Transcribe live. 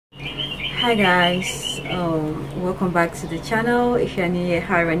Hi guys, welcome back to the channel. If you're new here,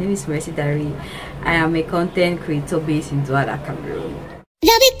 hi, my name is Mercy Dari. I am a content creator based in Douala, Cameroon.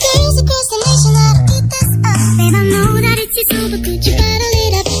 There'll be girls across the nation that'll eat this up, and I know that it's your super good. You gotta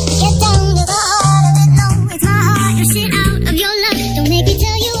lit up, get down to the heart of it. No, it's my heart, your shit out of your love. Don't make me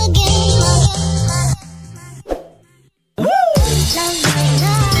tell you again.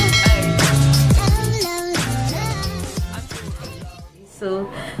 So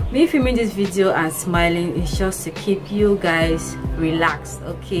me filming this video and smiling is just to keep you guys relaxed,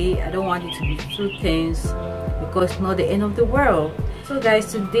 okay? I don't want you to be too tense because it's not the end of the world. So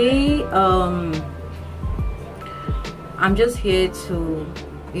guys, today I'm just here to,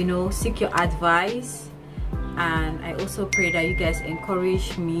 you know, seek your advice, and I also pray that you guys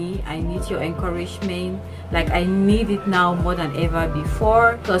encourage me. I need your encouragement, like I need it now more than ever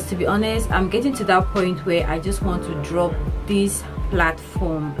before, because to be honest, I'm getting to that point where I just want to drop this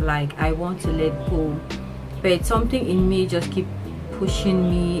platform, like I want to let go, but something in me just keep pushing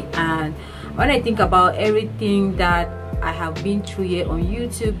me. And when I think about everything that I have been through here on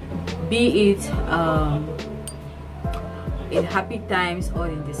YouTube, be it in happy times or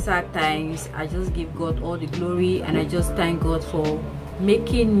in the sad times, I just give God all the glory, and I just thank God for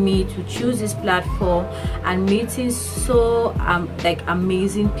making me to choose this platform and meeting so like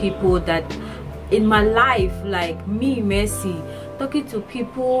amazing people that in my life, like me, Mercy, talking to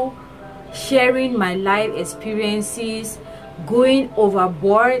people, sharing my life experiences, going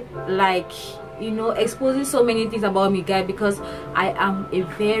overboard, like, you know, exposing so many things about me, guys, because I am a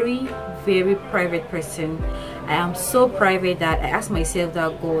very private person. I am so private that I ask myself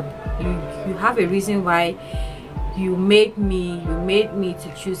that God, you have a reason why you made me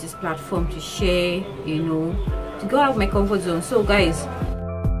to choose this platform to share, you know, to go out of my comfort zone. So guys,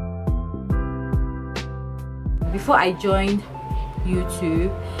 before I joined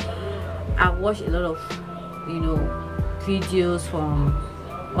YouTube, I watched a lot of, you know, videos from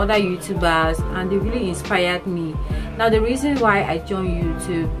other YouTubers, and they really inspired me. Now the reason why I joined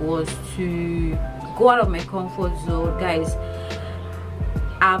YouTube was to go out of my comfort zone, guys.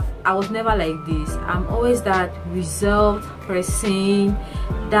 I was never like this. I'm always that reserved person,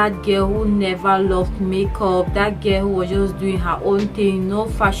 that girl who never loved makeup, that girl who was just doing her own thing, no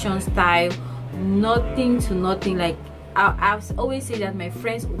fashion style, nothing to nothing. Like I always say that my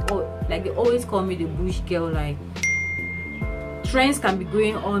friends like they always call me the bush girl. Like trends can be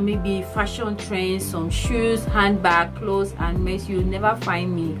going on, maybe fashion trends, some shoes, handbag, clothes, and mess, you'll never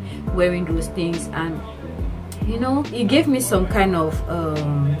find me wearing those things. And you know, it gave me some kind of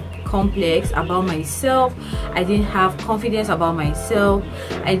complex about myself. I didn't have confidence about myself.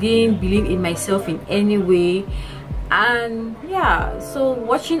 I didn't believe in myself in any way. And yeah, so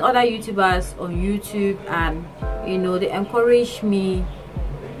watching other YouTubers on YouTube, and you know, they encouraged me,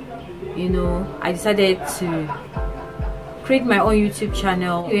 you know, I decided to create my own YouTube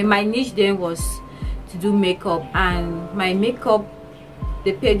channel. My niche then was to do makeup, and my makeup,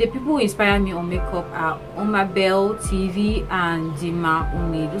 the people who inspire me on makeup are Omabel TV and Dima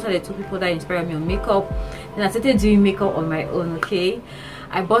Uni. Those are the two people that inspire me on makeup. Then I started doing makeup on my own. Okay,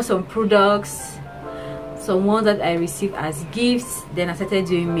 I bought some products, some ones that I received as gifts. Then I started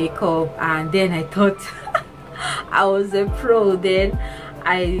doing makeup, and then I thought I was a pro. Then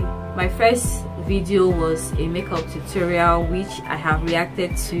my first video was a makeup tutorial which I have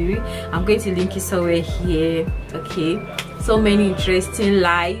reacted to. I'm going to link it somewhere here. Okay, so many interesting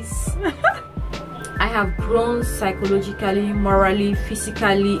lies. I have grown psychologically, morally,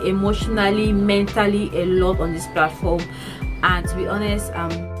 physically, emotionally, mentally a lot on this platform, and to be honest,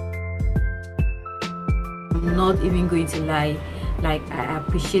 I'm not even going to lie, like I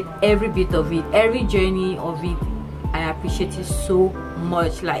appreciate every bit of it, every journey of it. I appreciate it so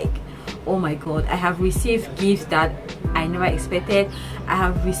much. Like, oh my God, I have received gifts that I never expected. I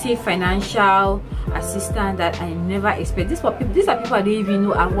have received financial assistance that I never expected. These are people I don't even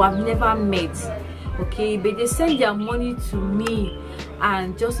know, who I've never met. Okay, but they send their money to me,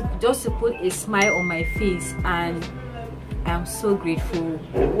 and just to put a smile on my face, and I am so grateful.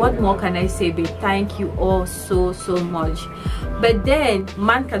 What more can I say? But thank you all so much. But then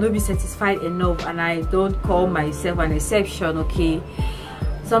man cannot be satisfied enough, and I don't call myself an exception. Okay,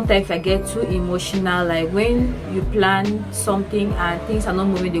 sometimes I get too emotional. Like when you plan something and things are not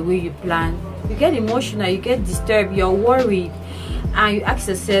moving the way you plan, you get emotional, you get disturbed, you're worried, and you ask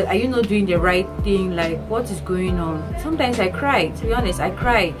yourself, are you not doing the right thing? Like, what is going on? Sometimes I cry, to be honest, I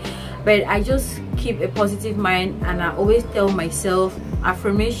cry, but I just keep a positive mind, and I always tell myself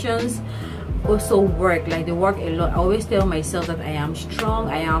affirmations also work. Like, they work a lot. I always tell myself that I am strong,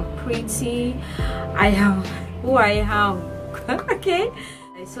 I am pretty, I am who I am. Okay,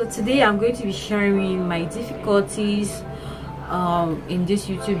 So today I'm going to be sharing my difficulties in this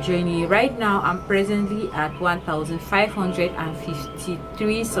YouTube journey. Right now I'm presently at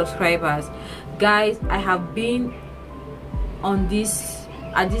 1,553 subscribers. Guys, I have been on this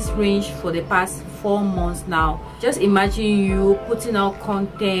range for the past 4 months now. Just imagine you putting out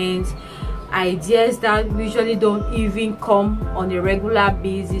content, ideas that usually don't even come on a regular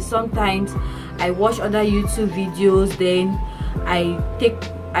basis. Sometimes I watch other YouTube videos, then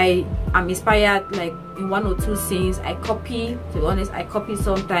I'm inspired like in 1 or 2 scenes. I copy, to be honest, I copy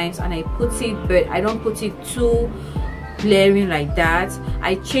sometimes and I put it, but I don't put it too blaring like that.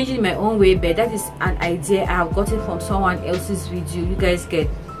 I change it in my own way, but that is an idea I have gotten from someone else's video. You guys get,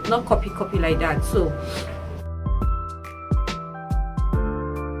 not copy like that. So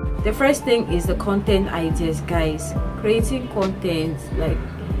the first thing is the content ideas, guys. Creating content, like,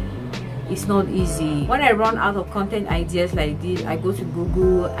 it's not easy. When I run out of content ideas like this, I go to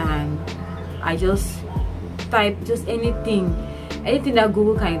Google and I just type just anything that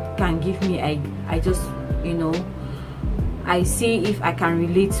Google can give me. I just, you know, I see if I can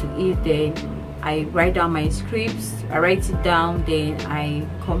relate to it, then I write down my scripts, I write it down, then I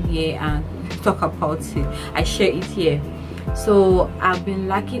come here and talk about it. I share it here. So I've been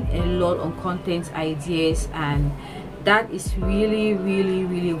lacking a lot on content ideas, and that is really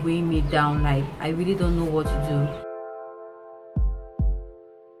weighing me down. Like, I really don't know what to do.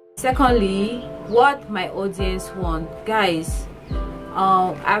 Secondly, what my audience want. Guys,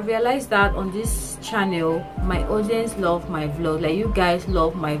 I realized that on this channel my audience love my vlog. Like, you guys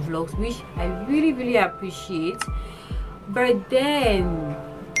love my vlogs, which I really appreciate. But then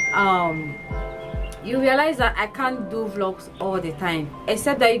you realize that I can't do vlogs all the time,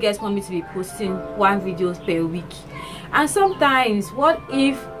 except that you guys want me to be posting 1 video per week. And sometimes, what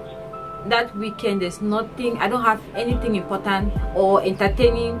if that weekend there's nothing, I don't have anything important or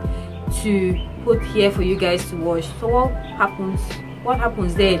entertaining to put here for you guys to watch? So what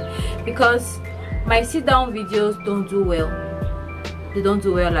happens then? Because my sit down videos don't do well. They don't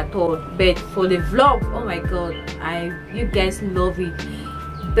do well at all. But for the vlogs, oh my god, you guys love it.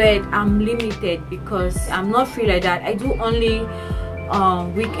 But I'm limited because I'm not free like that. I do only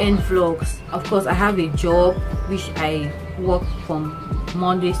weekend vlogs. Of course, I have a job which I work from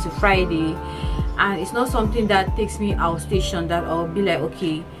Mondays to Friday, and it's not something that takes me out station, that I'll be like,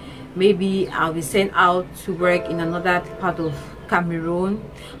 okay, maybe I'll be sent out to work in another part of Cameroon,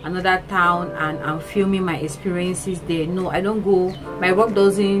 another town, and I'm filming my experiences there. No, I don't go. My work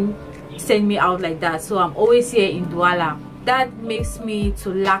doesn't send me out like that. So I'm always here in Douala. That makes me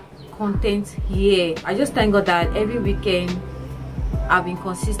to lack content here. I just thank God that every weekend I've been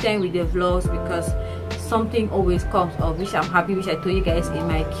consistent with the vlogs, because something always comes up, which I'm happy, which I told you guys in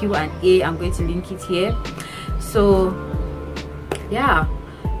my Q&A. I'm going to link it here. So yeah,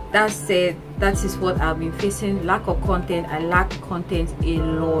 that's it. That is what I've been facing. Lack of content. I lack content a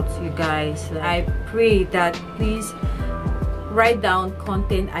lot, you guys. I pray that please write down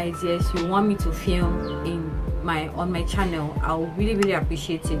content ideas you want me to film on my channel. I'll really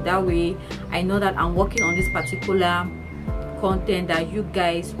appreciate it. That way I know that I'm working on this particular content that you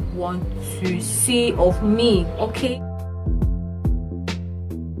guys want to see of me. Okay,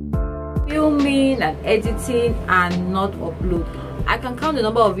 filming and editing and not upload. I can count the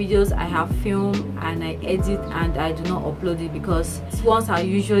number of videos I have filmed and I edit and I do not upload it, because these ones are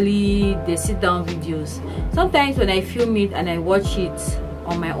usually the sit down videos. Sometimes when I film it and I watch it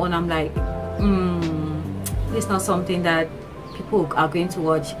on my own, I'm like, it's not something that people are going to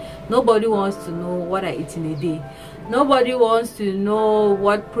watch. Nobody wants to know what I eat in a day. Nobody wants to know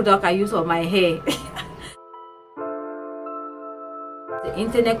what product I use on my hair. The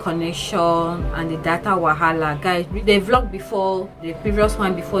internet connection and the data wahala, guys. The vlog before, the previous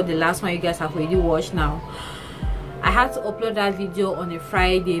one before the last one you guys have already watched now, I had to upload that video on a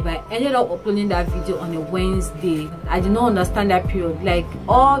Friday, but I ended up uploading that video on a Wednesday. I did not understand that period. Like,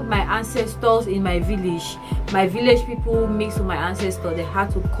 all my ancestors in my village people mixed with my ancestors, they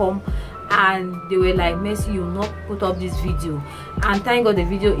had to come and they were like, Mercy, you not put up this video. And thank God the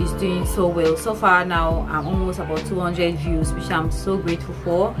video is doing so well. So far now I'm almost about 200 views, which I'm so grateful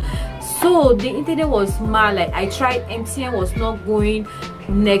for. So the internet was mad. Like, I tried, MTN was not going,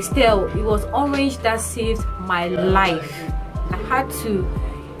 Nextel, it was Orange that saved my life. I had to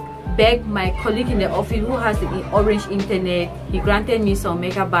beg my colleague in the office who has the Orange internet. He granted me some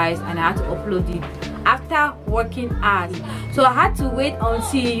megabytes and I had to upload it after working hours. So I had to wait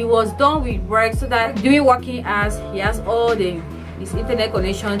until he was done with work, so that during working hours he has all his internet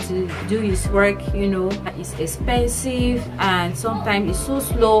connection to do his work. You know, it's expensive and sometimes it's so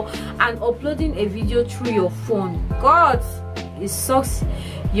slow, and uploading a video through your phone, god, it sucks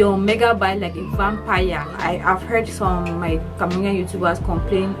your megabyte like a vampire. I've heard some of my Cameroonian YouTubers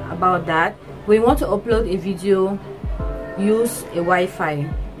complain about that. When you want to upload a video, use a Wi-Fi.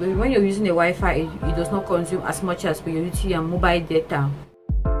 When you're using a Wi-Fi, it does not consume as much as when you're using your mobile data.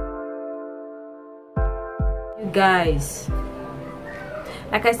 You guys,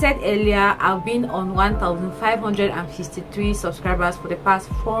 like I said earlier, I've been on 1,553 subscribers for the past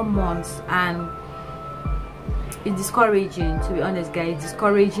 4 months, and it's discouraging, to be honest guys. It's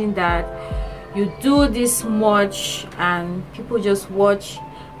discouraging that you do this much and people just watch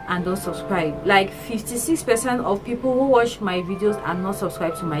and don't subscribe. Like 56% of people who watch my videos are not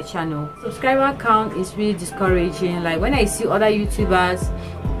subscribed to my channel. Subscriber count is really discouraging. Like when I see other YouTubers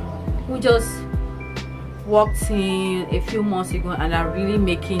who just walked in a few months ago and are really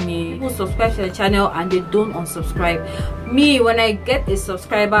making it, people subscribe to the channel and they don't unsubscribe. Me, when I get a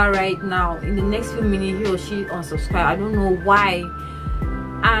subscriber right now, in the next few minutes he or she unsubscribe. I don't know why.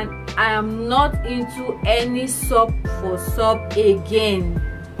 And I am not into any sub for sub again.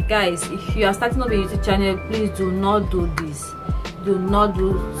 Guys, if you are starting up a YouTube channel, please do not do this. Do not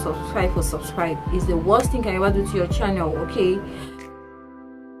do subscribe for subscribe. It's the worst thing you can ever do to your channel, okay?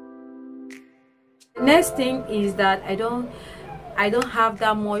 The next thing is that I don't have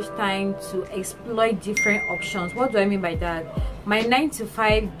that much time to exploit different options. What do I mean by that? My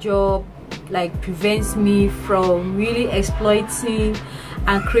 9-to-5 job like prevents me from really exploiting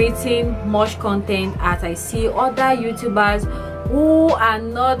and creating much content, as I see other YouTubers who are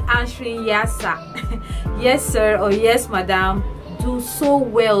not answering yes sir yes sir or yes madam do so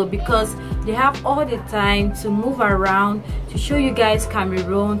well, because they have all the time to move around, to show you guys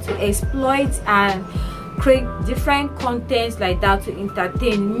Cameroon, to exploit and create different contents like that to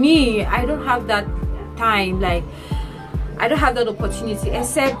entertain. Me, I don't have that time. Like I don't have that opportunity,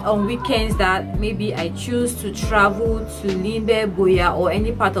 except on weekends that maybe I choose to travel to Limbe, Buea or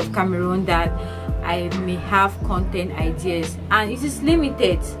any part of Cameroon that I may have content ideas, and it is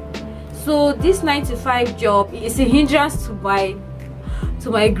limited. So this 9-to-5 job is a hindrance to my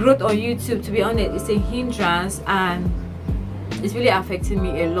growth on YouTube. To be honest, it's a hindrance and it's really affecting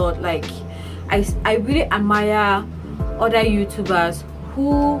me a lot. Like I really admire other YouTubers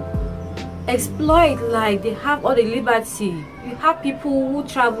who exploit, like they have all the liberty. You have people who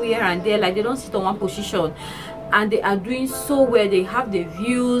travel here and there, like they don't sit on one position, and they are doing so well. They have the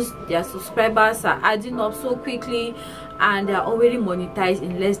views, their subscribers are adding up so quickly, and they are already monetized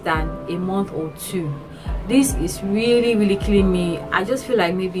in less than a month or 2. This is really killing me. I just feel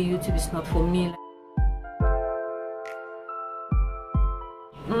like maybe YouTube is not for me.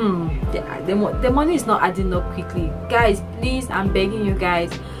 The money is not adding up quickly. Guys, please, I'm begging you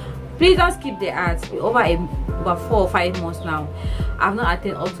guys, please don't skip the ads. Over 4 or 5 months now, I've not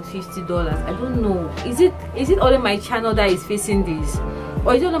attained up to $50. I don't know, is it only my channel that is facing this,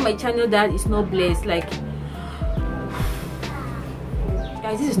 or is it only my channel that is not blessed? Like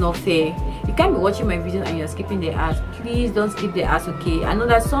guys, this is not fair. You can't be watching my videos and you're skipping the ads. Please don't skip the ads, okay? I know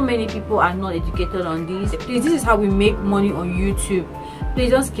that so many people are not educated on this. Please, this is how we make money on YouTube. Please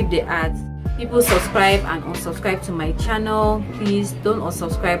don't skip the ads. People subscribe and unsubscribe to my channel. Please don't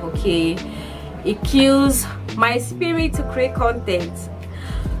unsubscribe, okay? It kills my spirit to create content.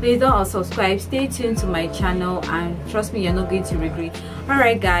 Please don't unsubscribe. Stay tuned to my channel and trust me, you're not going to regret.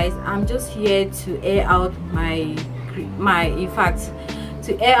 Alright guys, I'm just here to air out my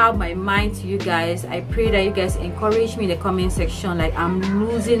mind to you guys. I pray that you guys encourage me in the comment section. Like I'm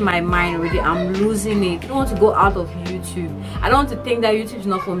losing my mind already. I'm losing it. I don't want to go out of YouTube. I don't want to think that YouTube is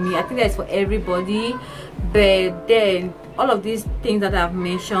not for me. I think that it's for everybody, but then all of these things that I've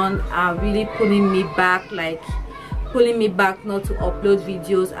mentioned are really pulling me back, like pulling me back not to upload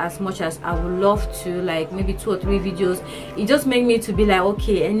videos as much as I would love to, like maybe 2 or 3 videos. It just makes me to be like,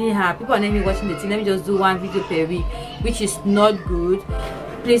 okay, anyhow, people are not even watching the thing, let me just do 1 video per week, which is not good.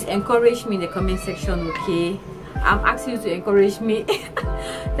 Please encourage me in the comment section, okay? I'm asking you to encourage me.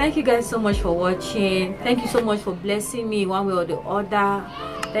 Thank you guys so much for watching. Thank you so much for blessing me one way or the other.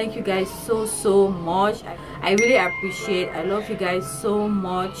 Thank you guys so much. I really appreciate. I love you guys so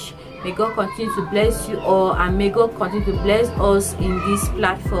much. May God continue to bless you all, and may God continue to bless us in this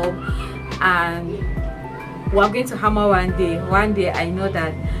platform, and we're going to hammer one day. I know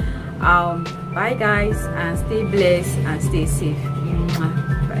that. Bye guys, and stay blessed and stay safe.